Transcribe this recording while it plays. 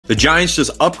The Giants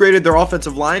just upgraded their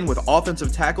offensive line with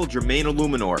offensive tackle Jermaine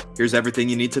Eluemunor. Here's everything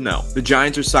you need to know. The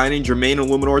Giants are signing Jermaine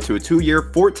Eluemunor to a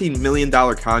 2-year, $14 million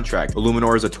contract.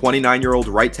 Eluemunor is a 29-year-old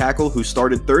right tackle who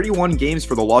started 31 games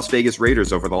for the Las Vegas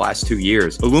Raiders over the last 2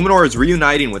 years. Eluemunor is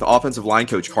reuniting with offensive line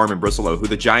coach Carmen Bricolo, who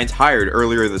the Giants hired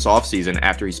earlier this offseason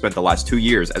after he spent the last 2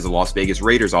 years as the Las Vegas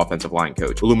Raiders offensive line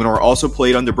coach. Eluemunor also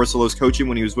played under Bricolo's coaching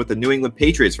when he was with the New England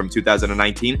Patriots from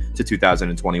 2019 to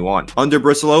 2021. Under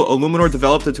Bricolo, Eluemunor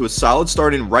developed into a solid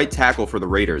starting right tackle for the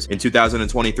Raiders. In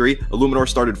 2023, Eluemunor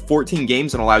started 14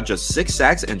 games and allowed just 6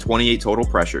 sacks and 28 total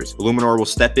pressures. Eluemunor will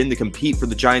step in to compete for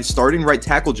the Giants' starting right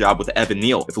tackle job with Evan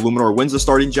Neal. If Eluemunor wins the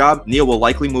starting job, Neal will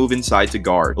likely move inside to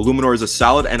guard. Eluemunor is a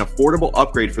solid and affordable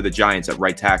upgrade for the Giants at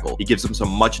right tackle. He gives them some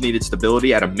much-needed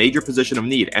stability at a major position of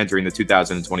need entering the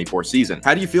 2024 season.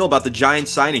 How do you feel about the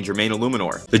Giants signing Jermaine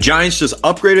Eluemunor? The Giants just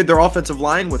upgraded their offensive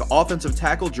line with offensive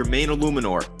tackle Jermaine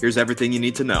Eluemunor. Here's everything you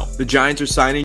need to know. The Giants are signing